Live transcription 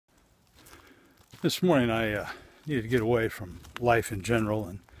This morning I needed to get away from life in general,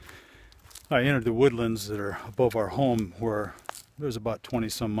 and I entered the woodlands that are above our home, where there's about 20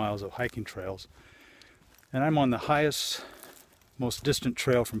 some miles of hiking trails, and I'm on the highest, most distant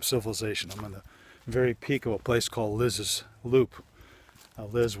trail from civilization. I'm on the very peak of a place called Liz's Loop.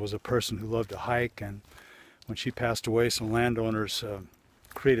 Liz was a person who loved to hike, and when she passed away, some landowners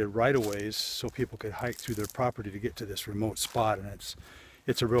created right-of-ways so people could hike through their property to get to this remote spot, and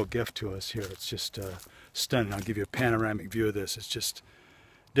it's a real gift to us here. It's just stunning. I'll give you a panoramic view of this. It's just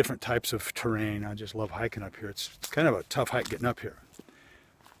different types of terrain. I just love hiking up here. It's kind of a tough hike getting up here.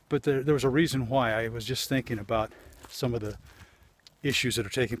 But there was a reason why. I was just thinking about some of the issues that are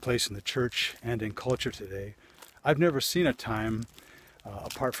taking place in the church and in culture today. I've never seen a time,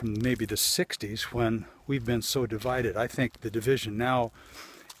 apart from maybe the 60s, when we've been so divided. I think the division now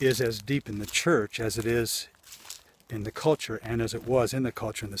is as deep in the church as it is in the culture and as it was in the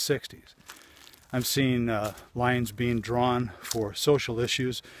culture in the 60s. I'm seeing lines being drawn for social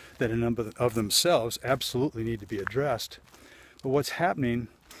issues that in and of themselves absolutely need to be addressed. But what's happening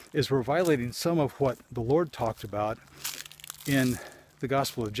is we're violating some of what the Lord talked about in the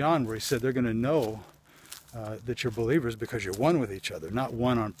Gospel of John, where he said they're going to know that you're believers because you're one with each other, not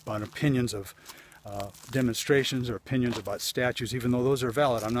one on opinions of demonstrations or opinions about statues, even though those are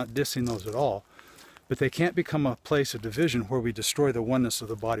valid. I'm not dissing those at all. But they can't become a place of division where we destroy the oneness of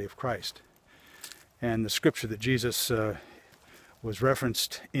the body of Christ. And the scripture that Jesus was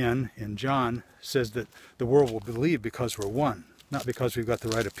referenced in John says that the world will believe because we're one, not because we've got the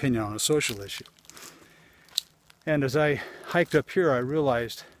right opinion on a social issue. And as I hiked up here, I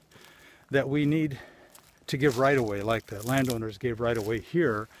realized that we need to give right-of-way, like the landowners gave right-of-way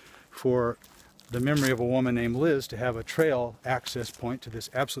here, for the memory of a woman named Liz to have a trail access point to this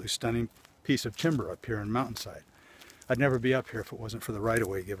absolutely stunning piece of timber up here in Mountainside. I'd never be up here if it wasn't for the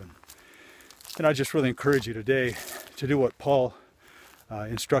right-of-way given. And I just really encourage you today to do what Paul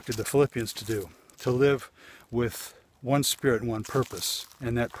instructed the Philippians to do, to live with one spirit and one purpose,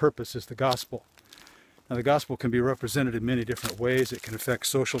 and that purpose is the gospel. Now, the gospel can be represented in many different ways. It can affect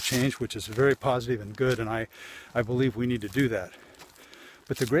social change, which is very positive and good, and I believe we need to do that.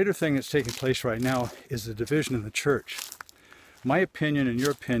 But the greater thing that's taking place right now is the division in the church. My opinion and your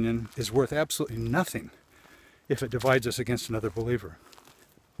opinion is worth absolutely nothing if it divides us against another believer.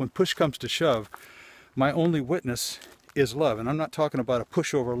 When push comes to shove, my only witness is love. And I'm not talking about a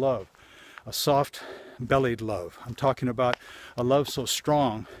pushover love, a soft-bellied love. I'm talking about a love so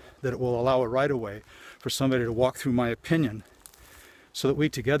strong that it will allow a right-of-way for somebody to walk through my opinion so that we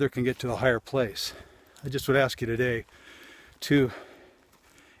together can get to a higher place. I just would ask you today to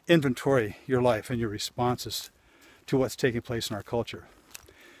inventory your life and your responses to what's taking place in our culture.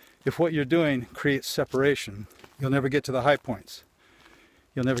 If what you're doing creates separation, you'll never get to the high points.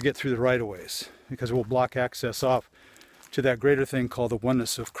 You'll never get through the right-of-ways, because it will block access off to that greater thing called the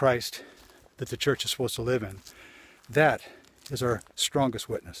oneness of Christ that the church is supposed to live in. That is our strongest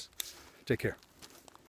witness. Take care.